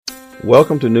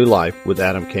Welcome to New Life with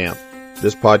Adam Camp.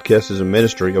 This podcast is a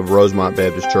ministry of Rosemont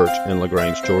Baptist Church in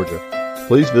LaGrange, Georgia.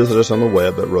 Please visit us on the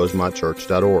web at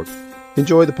rosemontchurch.org.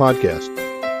 Enjoy the podcast.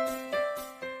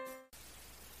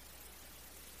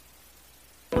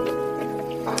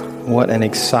 What an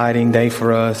exciting day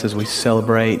for us as we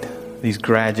celebrate these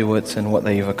graduates and what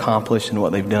they've accomplished and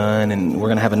what they've done. And we're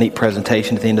going to have a neat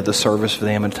presentation at the end of the service for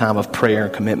them in a time of prayer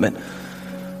and commitment.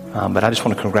 But I just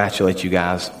want to congratulate you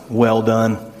guys. Well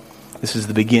done. This is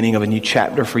the beginning of a new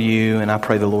chapter for you, and I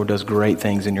pray the Lord does great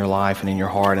things in your life and in your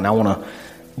heart. And I want to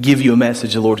give you a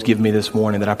message the Lord's given me this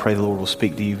morning that I pray the Lord will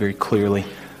speak to you very clearly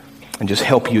and just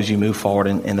help you as you move forward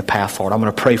in the path forward. I'm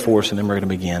going to pray for us, and then we're going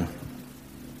to begin.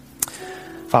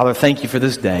 Father, thank you for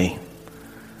this day,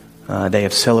 a day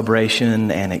of celebration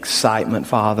and excitement,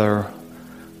 Father.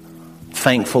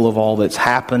 Thankful of all that's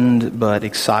happened, but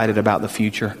excited about the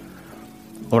future.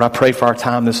 Lord, I pray for our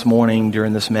time this morning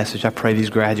during this message. I pray these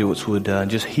graduates would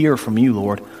just hear from you,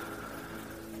 Lord.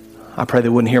 I pray they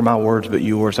wouldn't hear my words but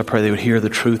yours. I pray they would hear the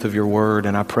truth of your word,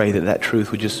 and I pray that that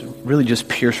truth would just really just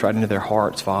pierce right into their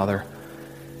hearts, Father,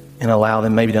 and allow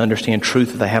them maybe to understand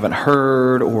truth that they haven't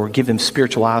heard, or give them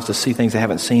spiritual eyes to see things they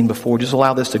haven't seen before. Just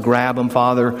allow this to grab them,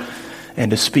 Father,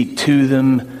 and to speak to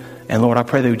them. And Lord, I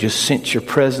pray they would just sense your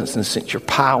presence and sense your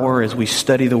power as we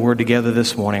study the word together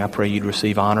this morning. I pray you'd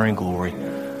receive honor and glory.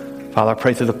 Father, I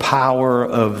pray through the power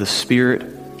of the Spirit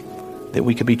that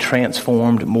we could be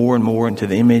transformed more and more into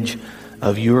the image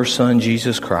of your Son,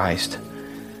 Jesus Christ.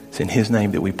 It's in His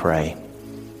name that we pray.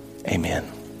 Amen.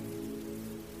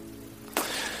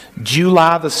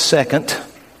 July the 2nd,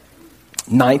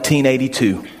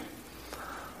 1982.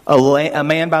 A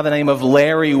man by the name of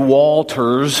Larry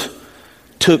Walters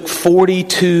took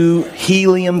 42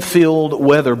 helium-filled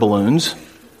weather balloons,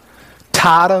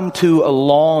 tied them to a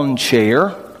lawn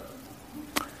chair,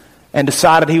 and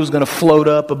decided he was going to float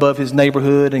up above his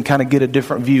neighborhood and kind of get a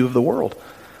different view of the world.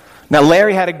 Now,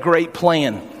 Larry had a great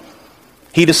plan.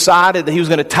 He decided that he was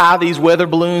going to tie these weather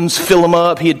balloons, fill them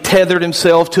up. He had tethered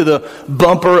himself to the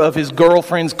bumper of his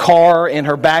girlfriend's car in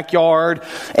her backyard,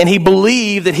 and he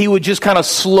believed that he would just kind of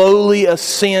slowly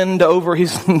ascend over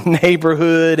his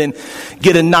neighborhood and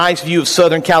get a nice view of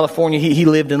Southern California. He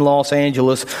lived in Los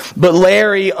Angeles, but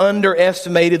Larry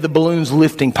underestimated the balloon's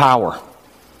lifting power.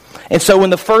 And so when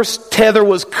the first tether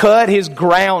was cut, his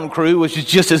ground crew, which is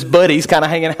just his buddies kind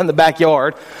of hanging out in the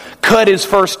backyard, cut his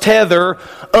first tether.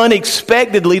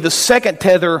 Unexpectedly, the second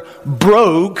tether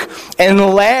broke, and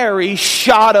Larry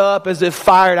shot up as if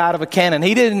fired out of a cannon.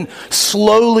 He didn't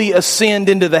slowly ascend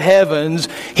into the heavens.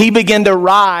 He began to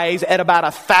rise at about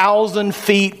 1,000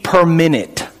 feet per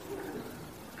minute.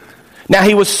 Now,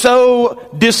 he was so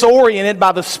disoriented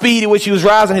by the speed at which he was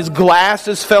rising, his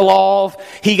glasses fell off,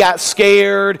 he got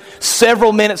scared.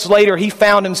 Several minutes later, he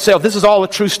found himself, this is all a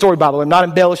true story, by the way, I'm not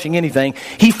embellishing anything,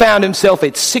 he found himself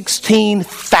at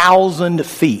 16,000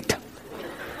 feet,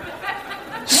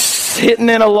 sitting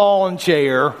in a lawn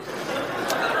chair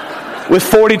with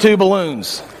 42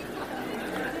 balloons.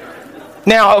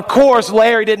 Now, of course,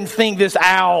 Larry didn't think this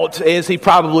out as he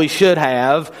probably should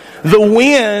have. The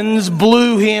winds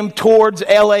blew him towards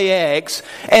LAX.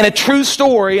 And a true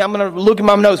story, I'm going to look at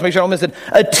my notes, make sure I don't miss it.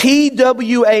 A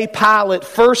TWA pilot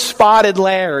first spotted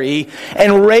Larry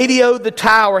and radioed the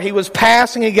tower. He was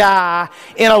passing a guy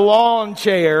in a lawn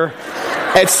chair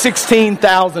at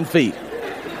 16,000 feet.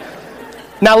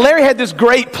 Now, Larry had this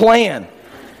great plan.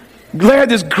 Larry had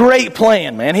this great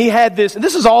plan, man. He had this, and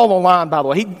this is all online, by the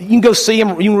way. You can go see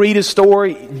him, you can read his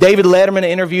story. David Letterman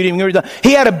interviewed him.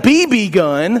 He had a BB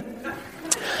gun.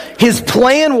 His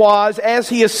plan was, as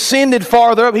he ascended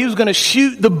farther up, he was going to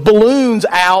shoot the balloons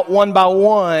out one by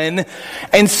one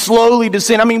and slowly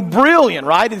descend. I mean, brilliant,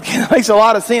 right? It makes a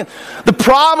lot of sense. The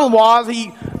problem was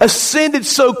he ascended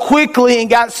so quickly and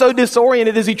got so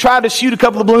disoriented as he tried to shoot a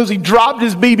couple of balloons, he dropped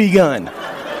his BB gun.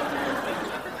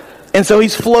 And so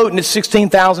he's floating at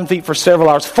 16,000 feet for several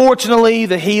hours. Fortunately,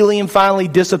 the helium finally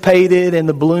dissipated and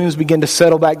the balloons began to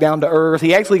settle back down to earth.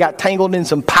 He actually got tangled in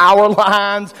some power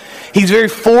lines. He's very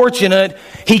fortunate.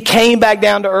 He came back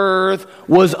down to earth,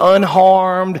 was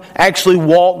unharmed, actually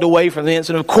walked away from the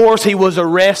incident. Of course, he was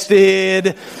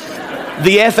arrested.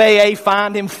 The FAA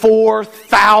fined him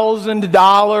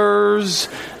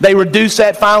 $4,000. They reduced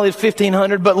that finally to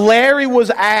 $1,500. But Larry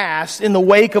was asked in the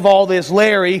wake of all this,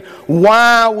 Larry,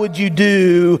 why would you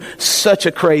do such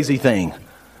a crazy thing?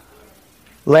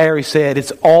 Larry said,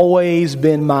 it's always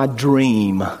been my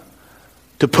dream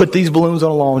to put these balloons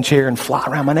on a lawn chair and fly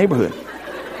around my neighborhood.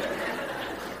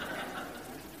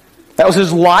 That was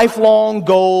his lifelong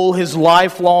goal, his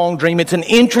lifelong dream. It's an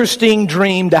interesting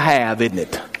dream to have, isn't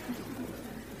it?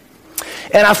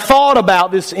 And I thought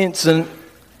about this incident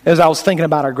as I was thinking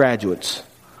about our graduates.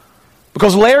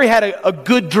 Because Larry had a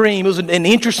good dream. It was an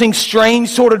interesting, strange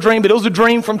sort of dream, but it was a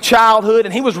dream from childhood.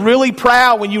 And he was really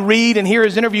proud when you read and hear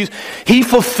his interviews. He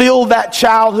fulfilled that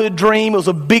childhood dream. It was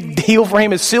a big deal for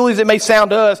him. As silly as it may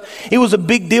sound to us, it was a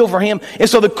big deal for him. And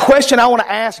so the question I want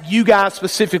to ask you guys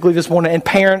specifically this morning, and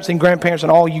parents and grandparents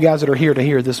and all you guys that are here to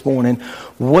hear this morning,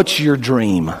 what's your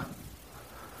dream?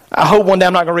 I hope one day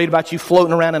I'm not going to read about you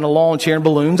floating around in a lawn chair and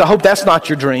balloons. I hope that's not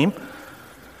your dream.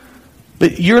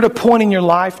 But you're at a point in your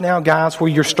life now, guys, where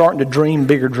you're starting to dream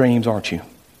bigger dreams, aren't you?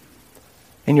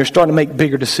 And you're starting to make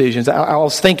bigger decisions. I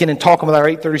was thinking and talking with our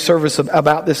 8:30 service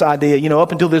about this idea. You know,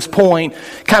 up until this point,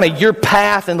 kind of your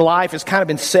path in life has kind of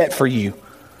been set for you.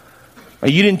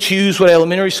 You didn't choose what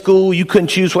elementary school. You couldn't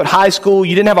choose what high school.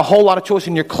 You didn't have a whole lot of choice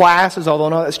in your classes, although I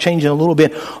know that's changing a little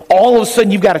bit. All of a sudden,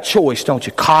 you've got a choice, don't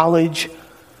you? College,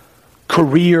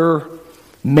 career,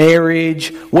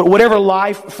 marriage, whatever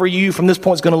life for you from this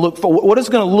point is going to look for, what it's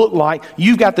going to look like,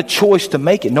 you've got the choice to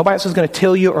make it. Nobody else is going to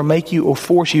tell you or make you or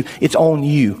force you. It's on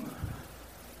you.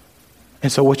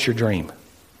 And so what's your dream?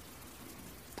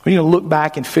 Are you going to look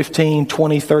back in 15,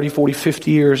 20, 30, 40,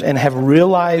 50 years and have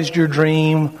realized your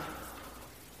dream?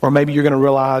 Or maybe you're going to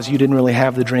realize you didn't really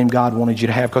have the dream God wanted you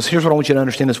to have. Because here's what I want you to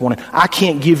understand this morning. I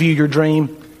can't give you your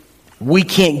dream. We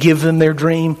can't give them their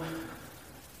dream.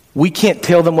 We can't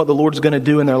tell them what the Lord's going to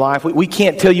do in their life. We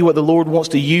can't tell you what the Lord wants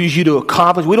to use you to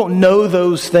accomplish. We don't know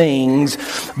those things.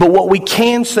 But what we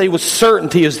can say with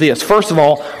certainty is this. First of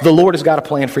all, the Lord has got a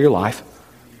plan for your life.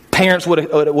 Parents would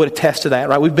attest to that,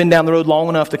 right? We've been down the road long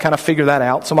enough to kind of figure that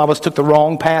out. Some of us took the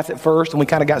wrong path at first and we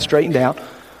kind of got straightened out.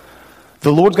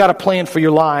 The Lord's got a plan for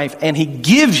your life, and He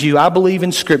gives you, I believe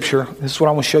in Scripture, this is what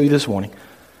I want to show you this morning,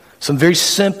 some very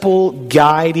simple,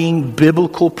 guiding,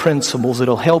 biblical principles that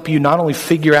will help you not only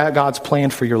figure out God's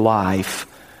plan for your life,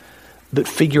 but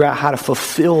figure out how to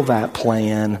fulfill that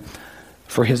plan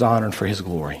for His honor and for His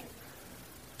glory.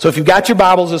 So if you've got your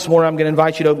Bibles this morning, I'm going to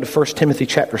invite you to open to 1 Timothy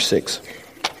chapter 6.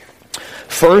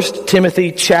 1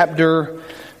 Timothy chapter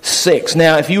 6.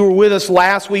 Now, if you were with us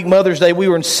last week, Mother's Day, we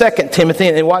were in 2 Timothy,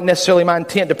 and it wasn't necessarily my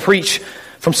intent to preach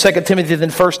from 2 Timothy than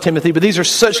 1 Timothy, but these are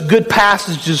such good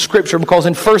passages of Scripture because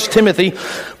in 1 Timothy,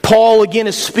 Paul again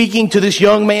is speaking to this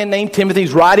young man named Timothy.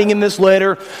 He's writing in this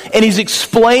letter, and he's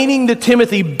explaining to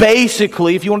Timothy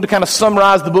basically, if you wanted to kind of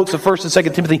summarize the books of 1 and 2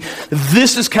 Timothy,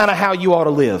 this is kind of how you ought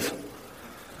to live.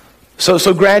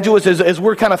 So graduates, as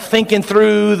we're kind of thinking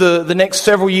through the next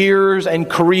several years and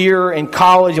career and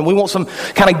college, and we want some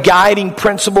kind of guiding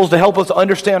principles to help us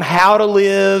understand how to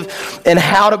live and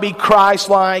how to be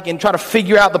Christ-like and try to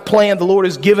figure out the plan the Lord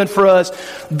has given for us.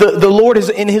 The Lord has,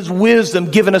 in His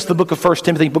wisdom, given us the book of 1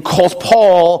 Timothy because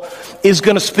Paul is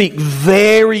going to speak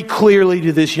very clearly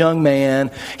to this young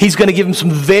man. He's going to give him some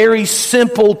very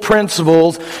simple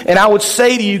principles. And I would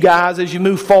say to you guys as you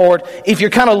move forward, if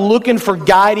you're kind of looking for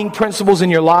guiding principles in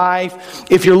your life,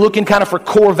 if you're looking kind of for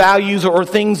core values or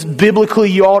things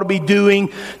biblically you ought to be doing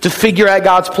to figure out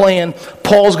God's plan,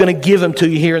 Paul's going to give them to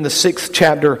you here in the 6th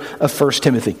chapter of 1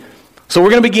 Timothy. So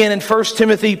we're going to begin in 1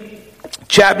 Timothy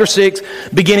chapter 6,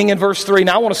 beginning in verse 3.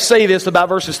 Now I want to say this about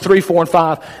verses 3, 4, and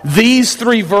 5. These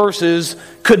 3 verses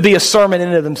could be a sermon in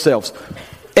and of themselves.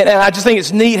 And I just think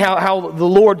it's neat how the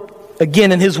Lord,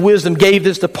 again, in His wisdom, gave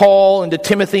this to Paul and to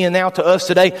Timothy and now to us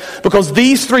today. Because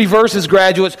these 3 verses,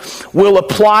 graduates, will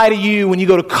apply to you when you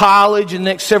go to college in the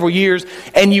next several years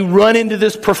and you run into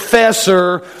this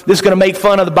professor that's going to make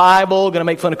fun of the Bible, going to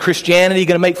make fun of Christianity,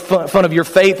 going to make fun of your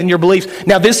faith and your beliefs.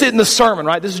 Now, this isn't the sermon,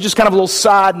 right? This is just kind of a little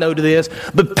side note to this.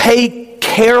 But pay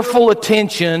careful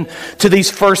attention to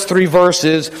these first 3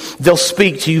 verses. They'll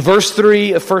speak to you. Verse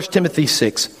 3 of 1 Timothy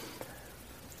 6.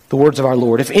 The words of our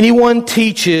Lord. If anyone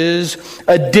teaches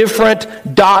a different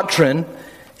doctrine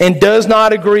and does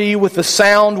not agree with the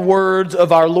sound words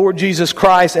of our Lord Jesus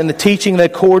Christ and the teaching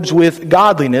that accords with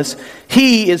godliness,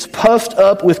 he is puffed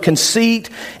up with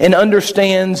conceit and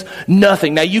understands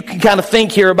nothing. Now you can kind of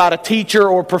think here about a teacher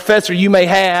or professor you may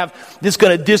have that's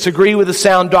going to disagree with the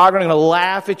sound doctrine, going to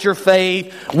laugh at your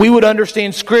faith. We would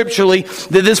understand scripturally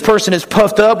that this person is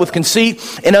puffed up with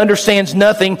conceit and understands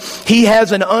nothing. He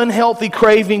has an unhealthy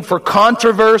craving for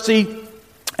controversy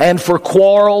and for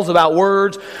quarrels about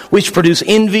words, which produce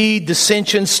envy,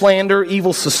 dissension, slander,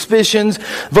 evil suspicions.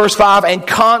 Verse 5, and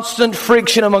constant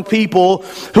friction among people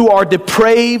who are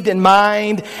depraved in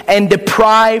mind and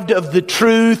deprived of the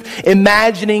truth,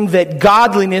 imagining that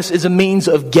godliness is a means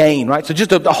of gain, right? So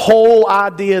just a whole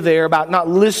idea there about not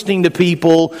listening to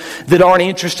people that aren't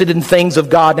interested in things of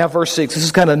God. Now verse 6, this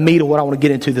is kind of the meat of what I want to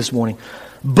get into this morning.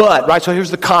 But, right, so here's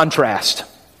the contrast.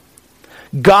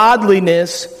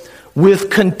 Godliness with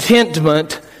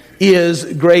contentment is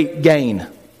great gain.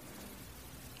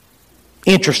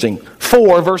 Interesting.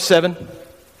 4, verse 7.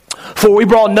 For we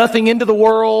brought nothing into the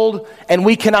world, and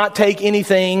we cannot take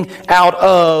anything out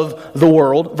of the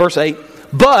world. Verse 8.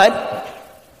 But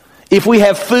if we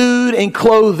have food and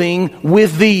clothing,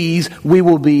 with these we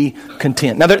will be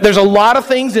content. Now there's a lot of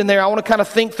things in there. I want to kind of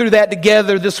think through that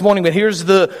together this morning. But here's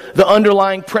the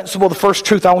underlying principle, the first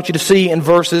truth I want you to see in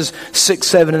verses 6,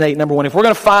 7, and 8. Number 1, if we're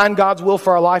going to find God's will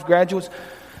for our life, graduates,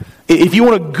 if you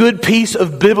want a good piece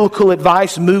of biblical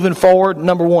advice moving forward,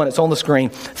 number 1, it's on the screen.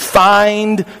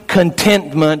 Find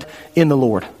contentment in the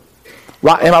Lord.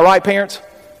 Right? Am I right, parents?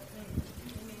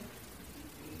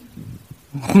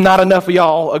 Not enough of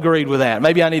y'all agreed with that.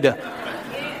 Maybe I need to...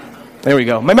 There we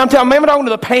go. Maybe I'm talking to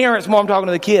the parents more than I'm talking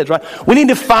to the kids, right? We need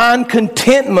to find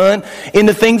contentment in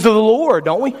the things of the Lord,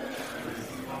 don't we?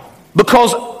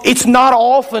 Because it's not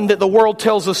often that the world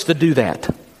tells us to do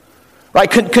that. Right?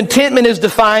 Contentment is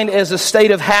defined as a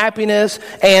state of happiness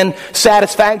and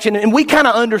satisfaction. And we kind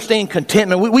of understand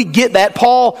contentment. We get that.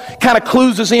 Paul kind of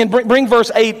clues us in. Bring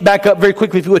verse 8 back up very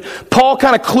quickly if you would. Paul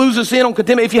kind of clues us in on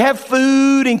contentment. If you have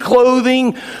food and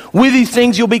clothing, with these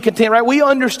things you'll be content. Right? We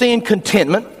understand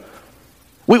contentment.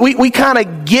 We kind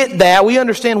of get that. We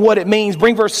understand what it means.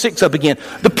 Bring verse 6 up again.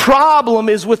 The problem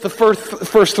is with the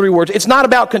first 3 words. It's not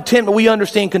about contentment. We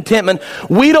understand contentment.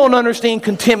 We don't understand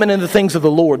contentment in the things of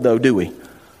the Lord, though, do we?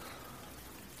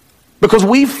 Because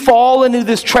we fall into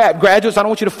this trap. Graduates, I don't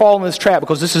want you to fall into this trap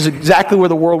because this is exactly where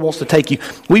the world wants to take you.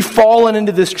 We've fallen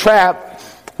into this trap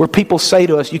where people say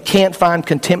to us, you can't find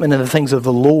contentment in the things of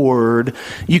the Lord.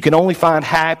 You can only find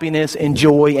happiness and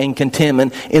joy and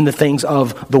contentment in the things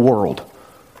of the world.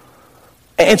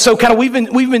 And so kind of we've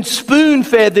been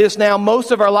spoon-fed this now most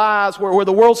of our lives where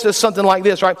the world says something like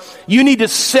this, right? You need to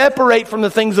separate from the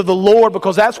things of the Lord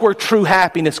because that's where true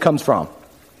happiness comes from.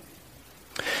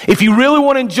 If you really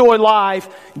want to enjoy life,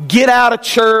 get out of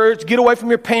church, get away from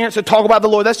your parents and talk about the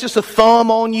Lord. That's just a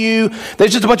thumb on you.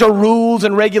 There's just a bunch of rules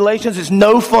and regulations. It's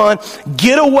no fun.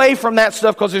 Get away from that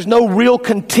stuff because there's no real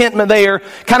contentment there.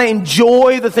 Kind of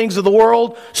enjoy the things of the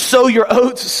world. Sow your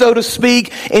oats, so to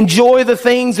speak. Enjoy the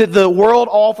things that the world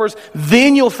offers.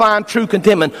 Then you'll find true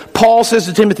contentment. Paul says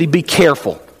to Timothy, be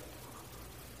careful.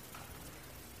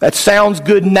 That sounds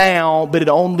good now, but it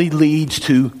only leads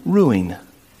to ruin.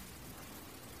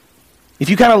 If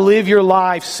you kind of live your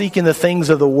life seeking the things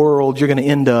of the world, you're going to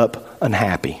end up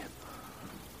unhappy.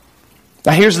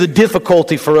 Now here's the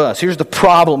difficulty for us. Here's the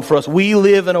problem for us. We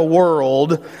live in a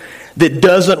world that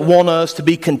doesn't want us to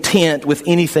be content with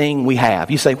anything we have.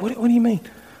 You say, what do you mean?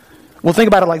 Well, think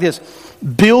about it like this.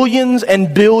 Billions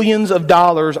and billions of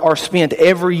dollars are spent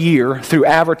every year through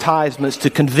advertisements to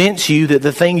convince you that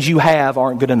the things you have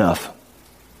aren't good enough.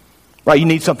 Right? You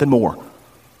need something more.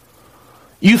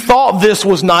 You thought this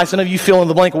was nice enough, you fill in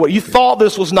the blank. You thought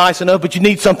this was nice enough, but you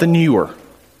need something newer.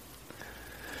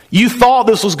 You thought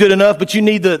this was good enough, but you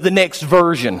need the next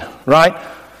version, right?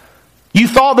 You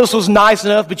thought this was nice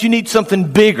enough, but you need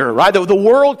something bigger, right? The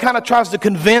world kind of tries to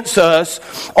convince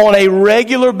us on a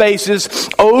regular basis,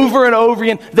 over and over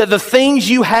again, that the things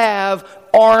you have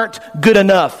aren't good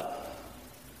enough.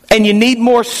 And you need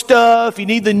more stuff, you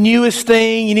need the newest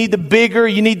thing, you need the bigger,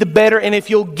 you need the better. And if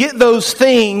you'll get those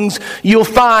things, you'll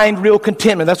find real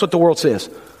contentment. That's what the world says.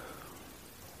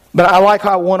 But I like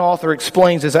how one author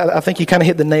explains this. I think he kind of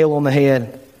hit the nail on the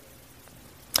head.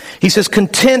 He says,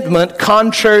 contentment,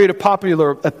 contrary to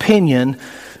popular opinion,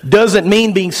 doesn't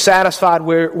mean being satisfied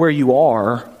where you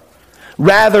are.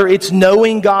 Rather, it's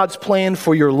knowing God's plan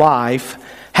for your life,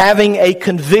 having a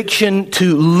conviction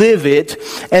to live it,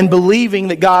 and believing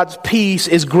that God's peace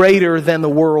is greater than the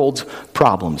world's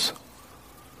problems.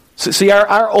 So, see,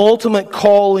 our ultimate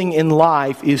calling in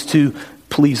life is to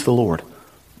please the Lord.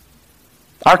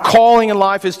 Our calling in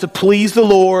life is to please the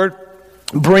Lord,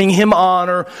 bring Him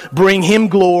honor, bring Him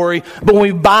glory. But when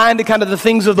we buy into kind of the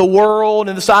things of the world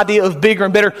and this idea of bigger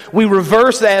and better, we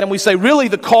reverse that and we say, really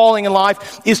the calling in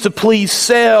life is to please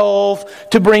self,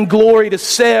 to bring glory to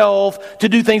self, to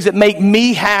do things that make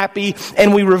me happy,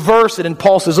 and we reverse it. And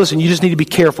Paul says, listen, you just need to be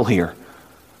careful here.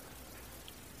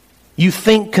 You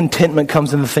think contentment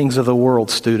comes in the things of the world,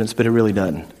 students, but it really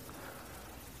doesn't.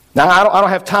 Now, I don't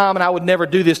have time, and I would never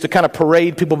do this to kind of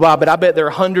parade people by, but I bet there are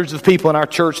hundreds of people in our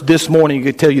church this morning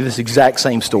who could tell you this exact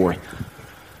same story.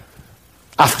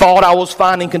 I thought I was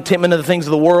finding contentment in the things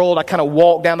of the world. I kind of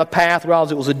walked down the path,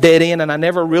 realized it was a dead end, and I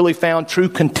never really found true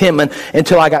contentment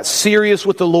until I got serious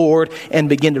with the Lord and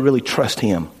began to really trust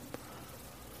Him.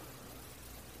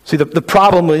 See, the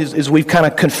problem is we've kind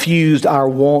of confused our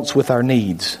wants with our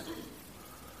needs.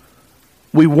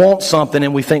 We want something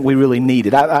and we think we really need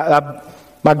it.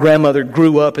 My grandmother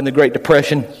grew up in the Great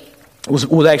Depression,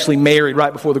 was actually married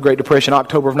right before the Great Depression,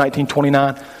 October of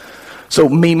 1929. So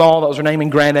Meemaw, that was her name,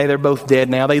 and Granddaddy, they're both dead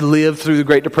now. They lived through the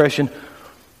Great Depression.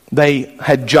 They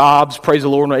had jobs, praise the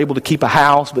Lord, and were able to keep a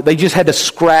house, but they just had to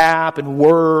scrap and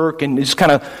work and just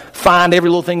kind of find every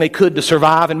little thing they could to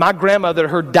survive. And my grandmother,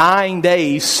 her dying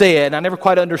days, said, and I never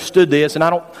quite understood this, and I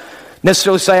don't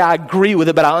necessarily say I agree with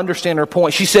it, but I understand her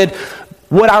point. She said,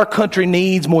 what our country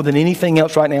needs more than anything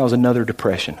else right now is another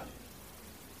depression.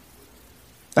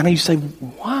 And you say,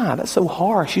 why? That's so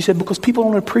harsh. She said, because people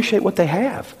don't appreciate what they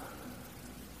have.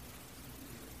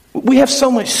 We have so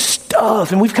much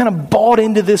stuff, and we've kind of bought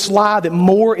into this lie that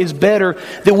more is better,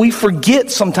 that we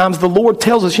forget sometimes the Lord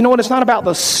tells us, you know what, it's not about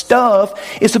the stuff,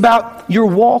 it's about your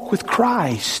walk with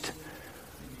Christ.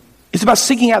 It's about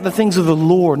seeking out the things of the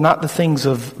Lord, not the things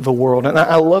of the world. And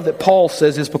I love that Paul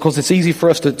says this because it's easy for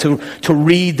us to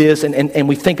read this and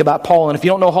we think about Paul. And if you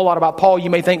don't know a whole lot about Paul, you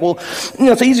may think, well,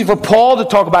 it's easy for Paul to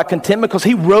talk about contentment because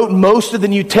he wrote most of the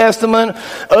New Testament.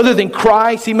 Other than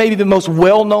Christ, he may be the most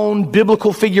well-known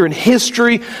biblical figure in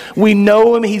history. We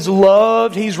know him. He's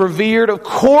loved. He's revered. Of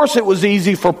course, it was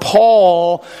easy for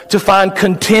Paul to find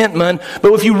contentment.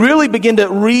 But if you really begin to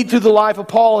read through the life of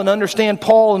Paul and understand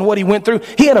Paul and what he went through,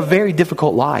 he had a very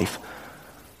difficult life.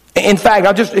 In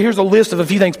fact, here's a list of a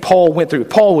few things Paul went through.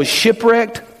 Paul was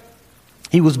shipwrecked.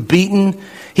 He was beaten.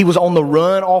 He was on the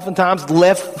run oftentimes,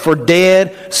 left for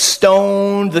dead,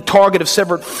 stoned, the target of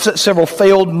several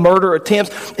failed murder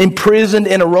attempts, imprisoned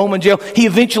in a Roman jail. He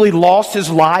eventually lost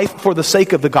his life for the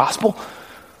sake of the gospel.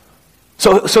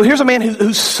 So here's a man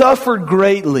who suffered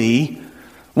greatly,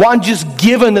 one just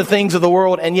given the things of the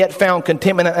world and yet found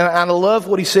contentment. And I love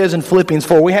what he says in Philippians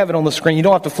 4. We have it on the screen. You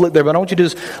don't have to flip there, but I want you to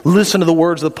just listen to the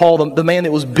words of Paul, the man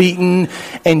that was beaten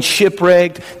and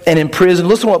shipwrecked and imprisoned.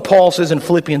 Listen to what Paul says in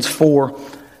Philippians 4,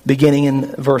 beginning in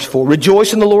verse 4.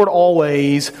 Rejoice in the Lord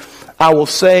always. I will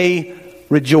say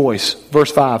rejoice.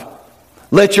 Verse 5.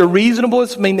 Let your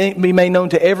reasonableness be made known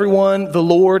to everyone. The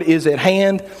Lord is at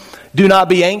hand. Do not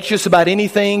be anxious about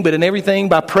anything, but in everything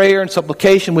by prayer and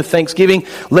supplication with thanksgiving,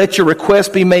 let your requests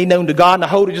be made known to God. Now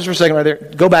hold it just for a second right there.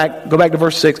 Go back to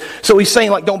verse 6. So he's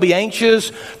saying, don't be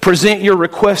anxious. Present your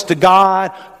request to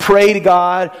God. Pray to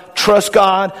God. Trust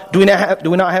God. Do we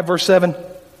not have verse 7?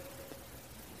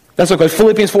 That's okay.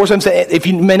 Philippians 4:7 says, if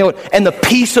you may know it, and the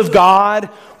peace of God,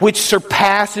 which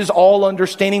surpasses all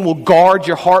understanding, will guard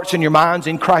your hearts and your minds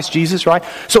in Christ Jesus, right?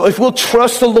 So if we'll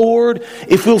trust the Lord,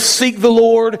 if we'll seek the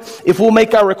Lord, if we'll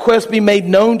make our requests be made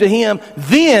known to Him,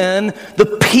 then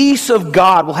the peace of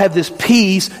God will have this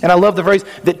peace, and I love the phrase,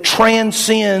 that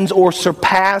transcends or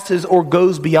surpasses or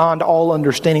goes beyond all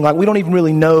understanding. We don't even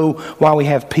really know why we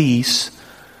have peace.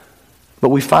 But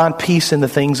we find peace in the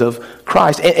things of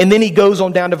Christ. And then he goes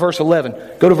on down to verse 11.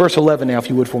 Go to verse 11 now, if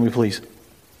you would, for me, please.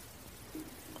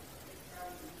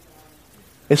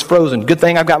 It's frozen. Good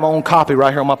thing I've got my own copy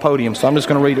right here on my podium, so I'm just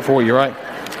going to read it for you, right?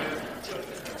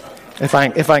 If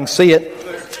I can see it.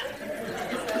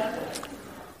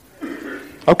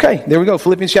 Okay, there we go.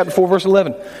 Philippians chapter 4, verse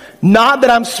 11. Not that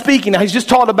I'm speaking. Now, he's just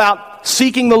talked about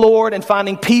seeking the Lord and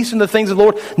finding peace in the things of the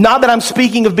Lord. Not that I'm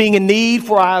speaking of being in need,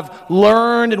 for I've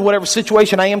learned in whatever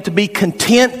situation I am to be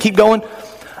content. Keep going.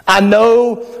 I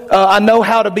know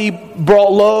how to be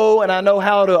brought low, and I know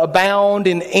how to abound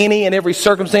in any and every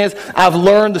circumstance. I've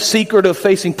learned the secret of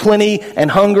facing plenty and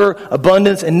hunger,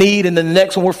 abundance and need. And then the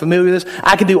next one, we're familiar with this.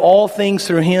 I can do all things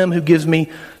through Him who gives me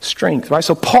strength. Right?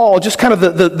 So Paul, just kind of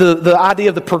the idea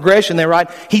of the progression there, right?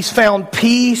 He's found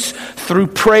peace through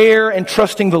prayer and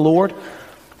trusting the Lord.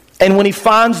 And when he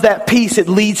finds that peace, it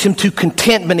leads him to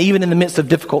contentment even in the midst of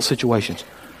difficult situations.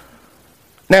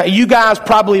 Now, you guys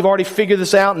probably have already figured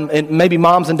this out, and maybe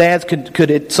moms and dads could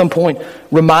at some point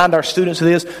remind our students of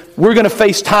this. We're going to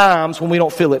face times when we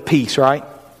don't feel at peace, right?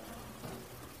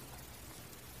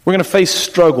 We're going to face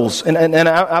struggles. And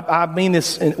I mean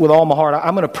this with all my heart.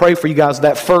 I'm going to pray for you guys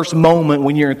that first moment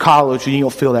when you're in college and you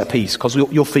don't feel that peace, because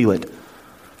you'll feel it.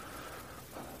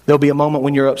 There'll be a moment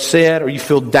when you're upset or you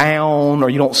feel down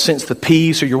or you don't sense the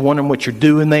peace or you're wondering what you're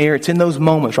doing there. It's in those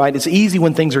moments, right? It's easy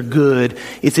when things are good.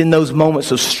 It's in those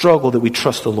moments of struggle that we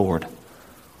trust the Lord.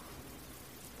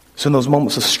 It's in those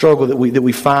moments of struggle that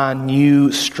we find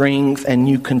new strength and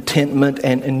new contentment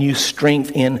and new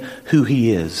strength in who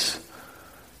He is.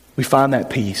 We find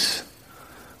that peace.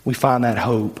 We find that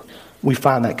hope. We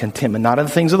find that contentment, not in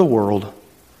the things of the world,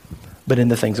 but in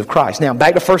the things of Christ. Now,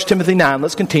 back to 1 Timothy 9.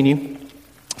 Let's continue.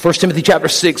 1 Timothy chapter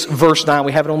 6, verse 9.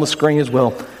 We have it on the screen as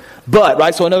well. But,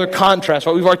 right, so another contrast,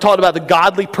 right? We've already talked about the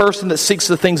godly person that seeks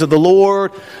the things of the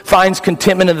Lord, finds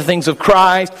contentment in the things of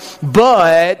Christ.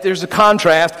 But there's a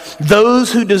contrast.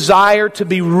 Those who desire to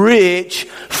be rich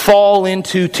fall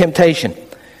into temptation,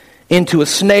 into a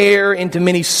snare, into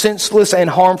many senseless and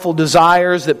harmful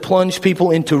desires that plunge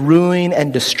people into ruin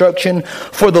and destruction.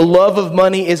 For the love of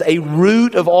money is a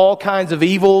root of all kinds of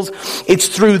evils. It's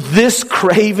through this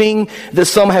craving that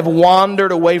some have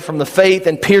wandered away from the faith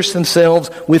and pierced themselves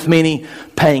with many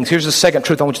pangs. Here's the second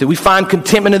truth I want you to do. We find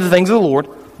contentment in the things of the Lord.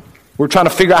 We're trying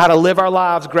to figure out how to live our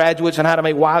lives, graduates, and how to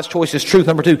make wise choices. Truth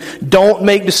number 2, don't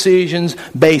make decisions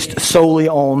based solely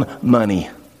on money.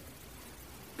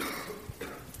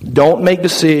 Don't make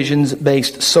decisions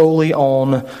based solely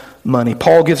on money.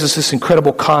 Paul gives us this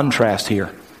incredible contrast here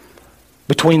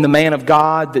between the man of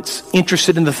God that's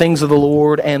interested in the things of the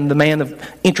Lord and the man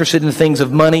interested in the things of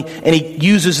money. And he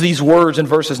uses these words in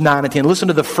verses 9 and 10. Listen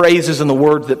to the phrases and the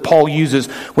words that Paul uses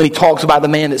when he talks about the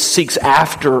man that seeks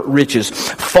after riches.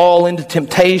 Fall into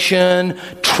temptation,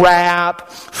 trap,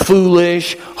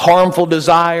 foolish, harmful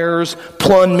desires,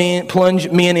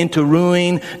 plunge men into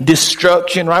ruin,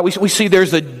 destruction, right? We see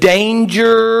there's a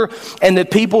danger, and the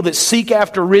people that seek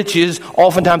after riches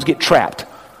oftentimes get trapped.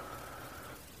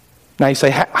 Now you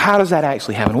say, how does that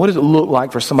actually happen? What does it look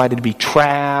like for somebody to be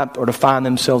trapped or to find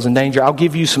themselves in danger? I'll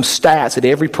give you some stats that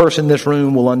every person in this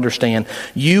room will understand.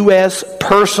 U.S.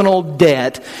 personal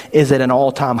debt is at an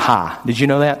all-time high. Did you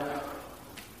know that?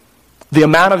 The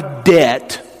amount of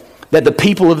debt that the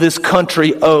people of this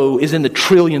country owe is in the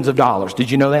trillions of dollars. Did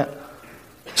you know that?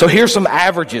 So here's some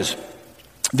averages.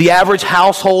 The average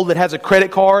household that has a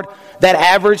credit card, that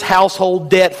average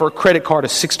household debt for a credit card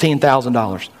is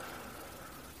 $16,000.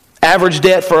 Average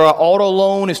debt for an auto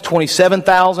loan is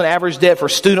 $27,000. Average debt for a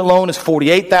student loan is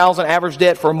 $48,000. Average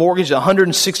debt for a mortgage is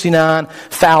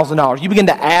 $169,000. You begin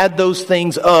to add those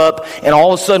things up, and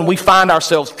all of a sudden we find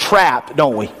ourselves trapped,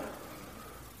 don't we?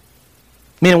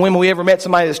 Men and women, we ever met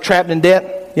somebody that's trapped in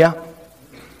debt? Yeah?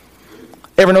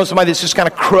 Ever know somebody that's just kind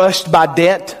of crushed by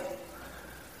debt?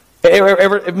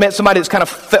 Ever met somebody that's kind of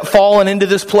fallen into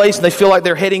this place and they feel like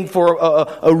they're heading for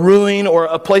a ruin or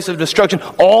a place of destruction?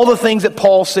 All the things that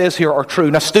Paul says here are true.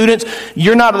 Now, students,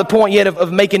 you're not at the point yet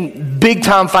of making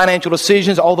big-time financial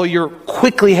decisions, although you're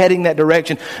quickly heading that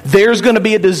direction. There's going to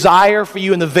be a desire for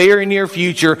you in the very near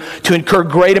future to incur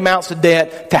great amounts of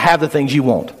debt to have the things you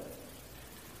want.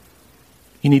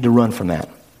 You need to run from that.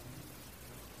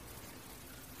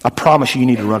 I promise you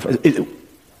need to run from it.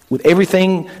 With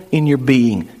everything in your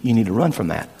being, you need to run from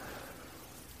that.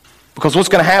 Because what's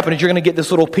going to happen is you're going to get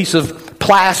this little piece of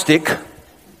plastic,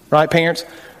 right, parents?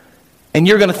 And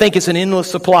you're going to think it's an endless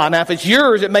supply. Now, if it's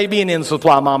yours, it may be an endless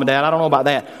supply, Mom and Dad. I don't know about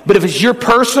that. But if it's your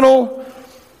personal,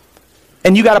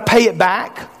 and you got to pay it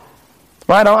back,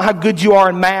 right? I don't know how good you are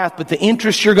in math, but the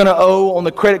interest you're going to owe on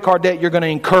the credit card debt you're going to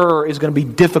incur is going to be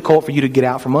difficult for you to get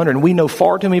out from under. And we know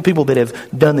far too many people that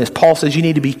have done this. Paul says you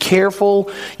need to be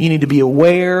careful. You need to be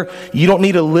aware. You don't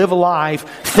need to live a life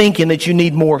thinking that you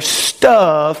need more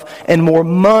stuff and more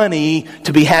money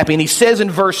to be happy. And he says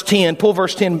in verse 10, pull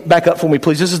verse 10 back up for me,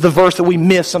 please. This is the verse that we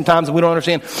miss sometimes and we don't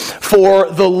understand. For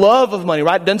the love of money,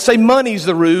 right? It doesn't say money's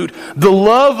the root. The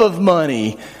love of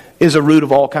money is a root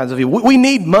of all kinds of evil. We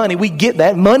need money. We get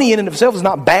that. Money in and of itself is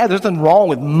not bad. There's nothing wrong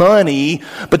with money.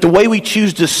 But the way we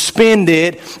choose to spend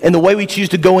it and the way we choose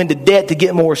to go into debt to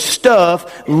get more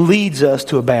stuff leads us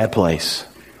to a bad place.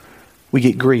 We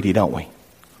get greedy, don't we?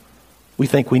 We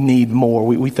think we need more.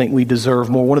 We think we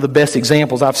deserve more. One of the best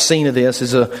examples I've seen of this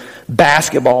is a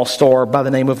basketball star by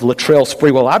the name of Latrell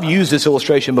Sprewell. I've used this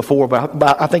illustration before,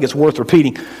 but I think it's worth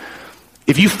repeating.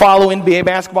 If you follow NBA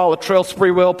basketball, Latrell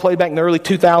Sprewell played back in the early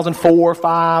 2004,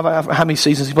 5, how many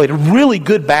seasons he played. A really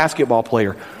good basketball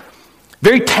player.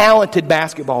 Very talented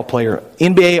basketball player.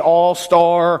 NBA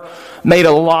All-Star, made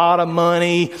a lot of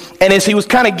money. And as he was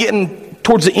kind of getting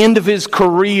towards the end of his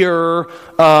career,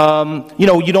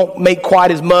 you don't make quite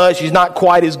as much. He's not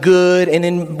quite as good. And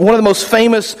in one of the most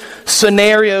famous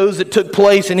scenarios that took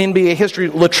place in NBA history,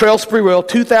 Latrell Sprewell,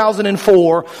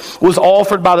 2004, was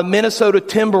offered by the Minnesota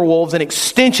Timberwolves an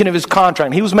extension of his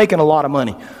contract. He was making a lot of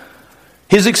money.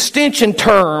 His extension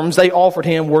terms they offered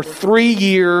him were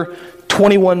 3-year,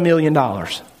 $21 million. Now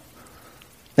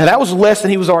that was less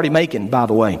than he was already making, by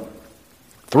the way.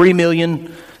 $3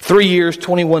 million, 3 years,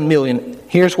 $21 million.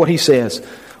 Here's what he says.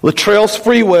 Latrell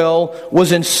Sprewell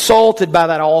was insulted by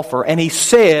that offer, and he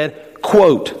said,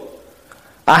 quote,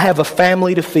 "I have a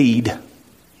family to feed.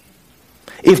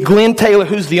 If Glenn Taylor,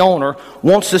 who's the owner,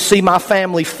 wants to see my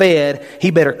family fed,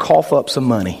 he better cough up some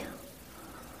money."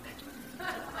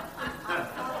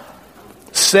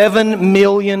 $7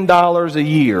 million a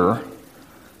year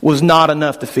was not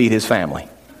enough to feed his family.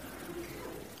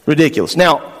 Ridiculous.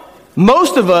 Now,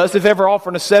 most of us, if ever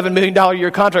offered a $7 million a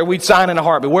year contract, we'd sign in a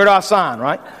heartbeat. Where do I sign,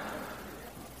 right?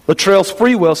 Latrell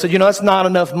Sprewell said, that's not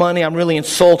enough money. I'm really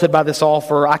insulted by this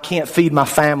offer. I can't feed my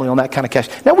family on that kind of cash.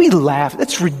 Now, we laugh.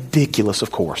 That's ridiculous,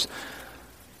 of course.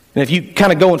 And if you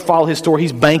kind of go and follow his story,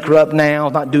 he's bankrupt now,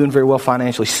 not doing very well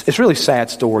financially. It's a really sad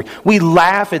story. We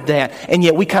laugh at that, and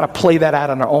yet we kind of play that out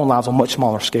in our own lives on much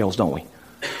smaller scales, don't we?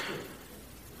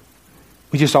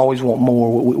 We just always want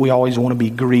more. We always want to be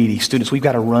greedy. Students, we've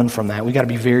got to run from that. We've got to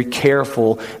be very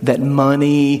careful that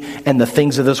money and the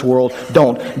things of this world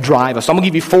don't drive us. So I'm going to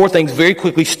give you 4 things very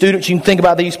quickly. Students, you can think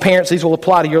about these. Parents, these will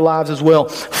apply to your lives as well.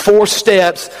 4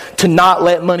 steps to not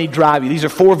let money drive you. These are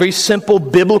 4 very simple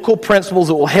biblical principles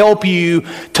that will help you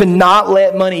to not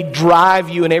let money drive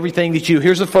you in everything that you do.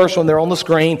 Here's the first one. They're on the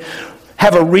screen.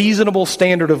 Have a reasonable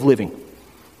standard of living.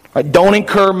 Right, don't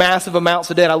incur massive amounts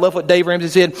of debt. I love what Dave Ramsey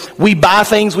said. We buy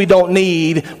things we don't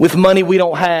need with money we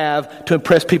don't have to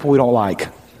impress people we don't like.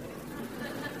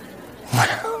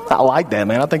 I like that,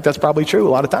 man. I think that's probably true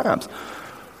a lot of times.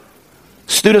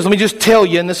 Students, let me just tell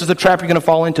you, and this is the trap you're going to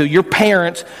fall into. Your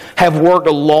parents have worked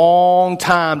a long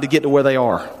time to get to where they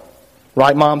are.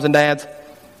 Right, moms and dads?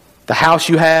 The house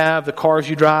you have, the cars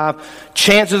you drive.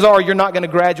 Chances are you're not going to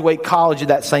graduate college at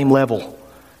that same level.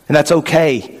 And that's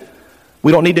okay.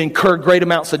 We don't need to incur great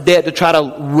amounts of debt to try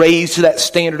to raise to that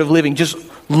standard of living. Just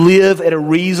live at a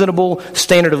reasonable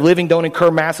standard of living. Don't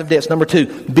incur massive debts. Number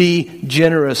 2, be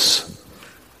generous.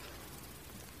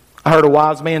 I heard a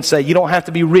wise man say, you don't have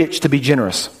to be rich to be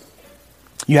generous.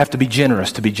 You have to be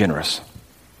generous to be generous.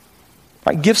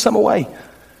 Right? Give some away.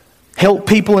 Help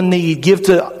people in need. Give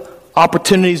to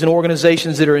opportunities and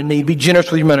organizations that are in need. Be generous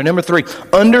with your money. Number 3,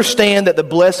 understand that the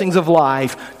blessings of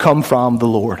life come from the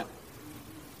Lord.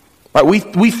 Right,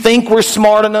 we think we're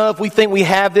smart enough. We think we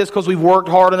have this because we've worked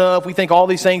hard enough. We think all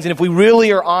these things. And if we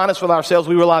really are honest with ourselves,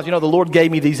 we realize, the Lord gave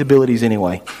me these abilities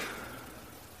anyway.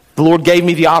 The Lord gave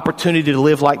me the opportunity to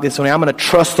live like this. So I'm going to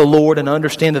trust the Lord and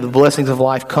understand that the blessings of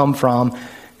life come from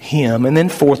Him. And then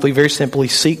 4thly, very simply,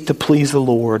 seek to please the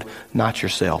Lord, not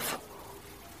yourself.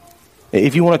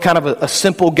 If you want a kind of a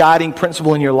simple guiding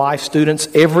principle in your life, students,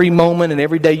 every moment and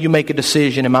every day you make a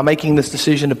decision. Am I making this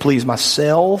decision to please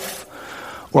myself?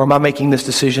 Or am I making this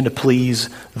decision to please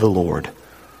the Lord?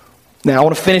 Now, I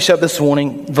want to finish up this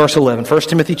morning, verse 11. 1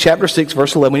 Timothy chapter 6,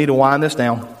 verse 11. We need to wind this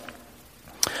down.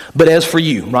 But as for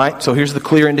you, right? So here's the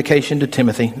clear indication to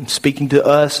Timothy, speaking to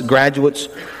us, graduates.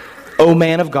 O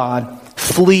man of God,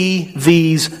 flee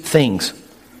these things.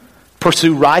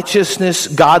 Pursue righteousness,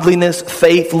 godliness,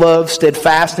 faith, love,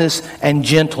 steadfastness, and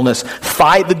gentleness.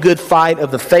 Fight the good fight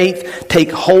of the faith. Take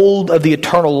hold of the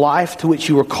eternal life to which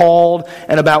you were called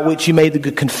and about which you made the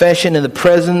good confession in the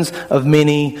presence of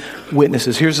many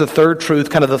witnesses. Here's the third truth,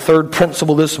 kind of the third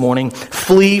principle this morning.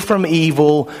 Flee from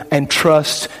evil and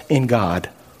trust in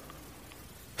God.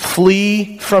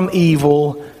 Flee from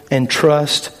evil and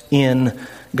trust in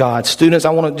God. Students, I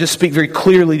want to just speak very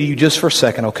clearly to you just for a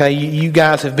second, okay? You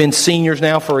guys have been seniors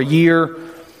now for a year.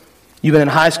 You've been in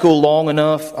high school long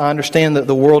enough. I understand that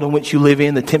the world in which you live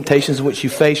in, the temptations in which you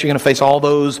face, you're going to face all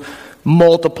those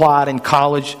multiplied in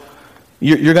college.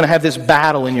 You're going to have this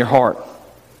battle in your heart.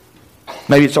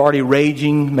 Maybe it's already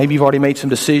raging. Maybe you've already made some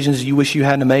decisions you wish you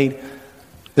hadn't made.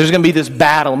 There's going to be this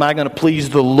battle. Am I going to please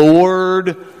the Lord,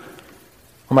 or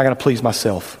am I going to please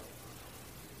myself?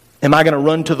 Am I going to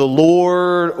run to the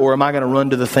Lord, or am I going to run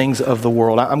to the things of the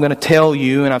world? I'm going to tell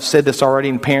you, and I've said this already,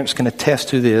 and parents can attest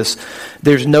to this,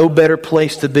 there's no better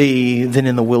place to be than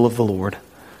in the will of the Lord.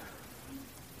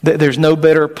 There's no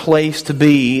better place to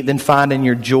be than finding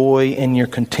your joy and your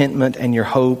contentment and your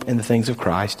hope in the things of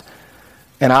Christ.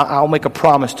 And I'll make a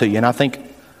promise to you, and I think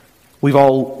we've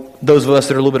all, those of us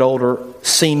that are a little bit older,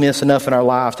 seen this enough in our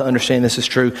lives to understand this is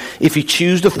true. If you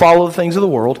choose to follow the things of the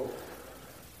world,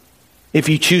 if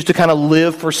you choose to kind of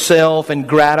live for self and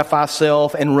gratify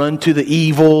self and run to the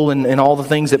evil and all the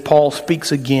things that Paul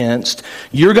speaks against,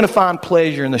 you're going to find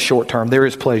pleasure in the short term. There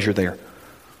is pleasure there.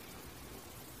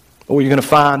 But what you're going to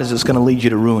find is it's going to lead you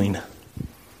to ruin.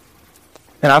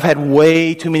 And I've had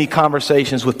way too many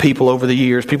conversations with people over the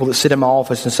years, people that sit in my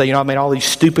office and say, I've made all these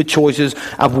stupid choices.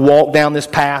 I've walked down this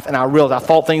path and I realized I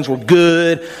thought things were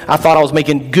good. I thought I was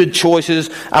making good choices.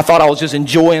 I thought I was just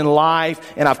enjoying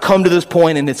life. And I've come to this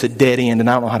point and it's a dead end and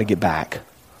I don't know how to get back.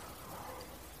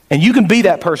 And you can be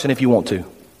that person if you want to.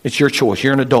 It's your choice.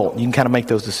 You're an adult. You can kind of make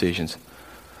those decisions.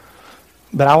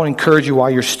 But I would encourage you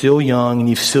while you're still young and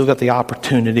you've still got the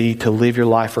opportunity to live your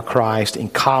life for Christ in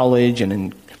college and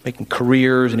in making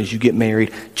careers, and as you get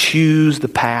married, choose the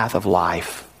path of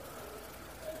life.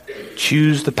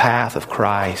 Choose the path of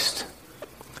Christ.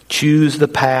 choose the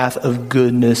path of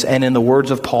goodness, and in the words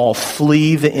of Paul,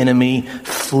 flee the enemy,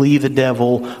 flee the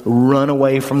devil, run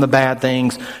away from the bad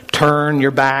things, turn your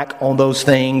back on those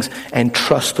things, and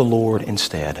trust the Lord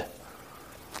instead.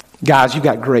 Guys, you've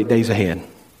got great days ahead.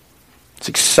 It's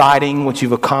exciting what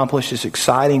you've accomplished. It's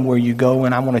exciting where you go,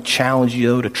 and I want to challenge you,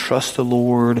 though, to trust the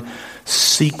Lord,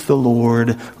 seek the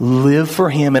Lord, live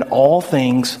for Him in all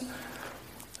things,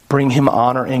 bring Him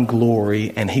honor and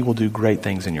glory, and He will do great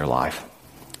things in your life.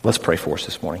 Let's pray for us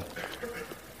this morning.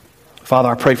 Father,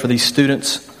 I pray for these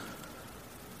students.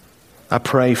 I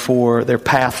pray for their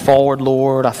path forward,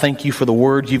 Lord. I thank you for the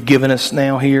word you've given us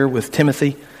now here with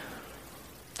Timothy.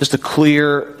 Just a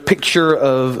clear picture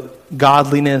of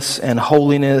godliness and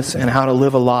holiness and how to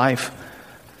live a life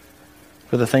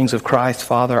for the things of Christ.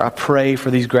 Father, I pray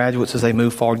for these graduates as they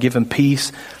move forward. Give them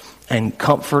peace and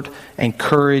comfort and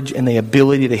courage and the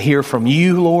ability to hear from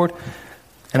you, Lord.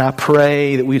 And I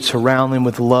pray that we'd surround them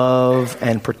with love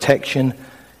and protection.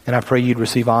 And I pray you'd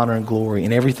receive honor and glory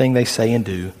in everything they say and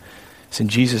do. It's in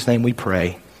Jesus' name we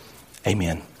pray.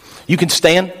 Amen. You can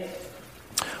stand.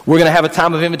 We're going to have a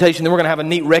time of invitation. Then we're going to have a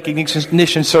neat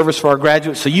recognition service for our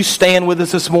graduates. So you stand with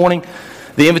us this morning.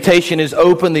 The invitation is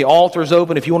open. The altar is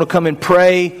open. If you want to come and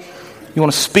pray, you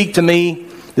want to speak to me,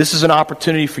 this is an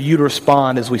opportunity for you to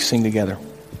respond as we sing together.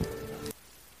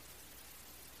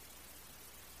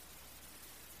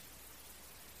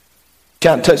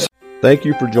 Thank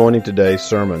you for joining today's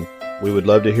sermon. We would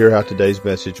love to hear how today's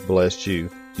message blessed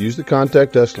you. Use the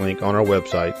Contact Us link on our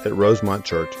website at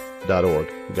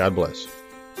rosemontchurch.org. God bless.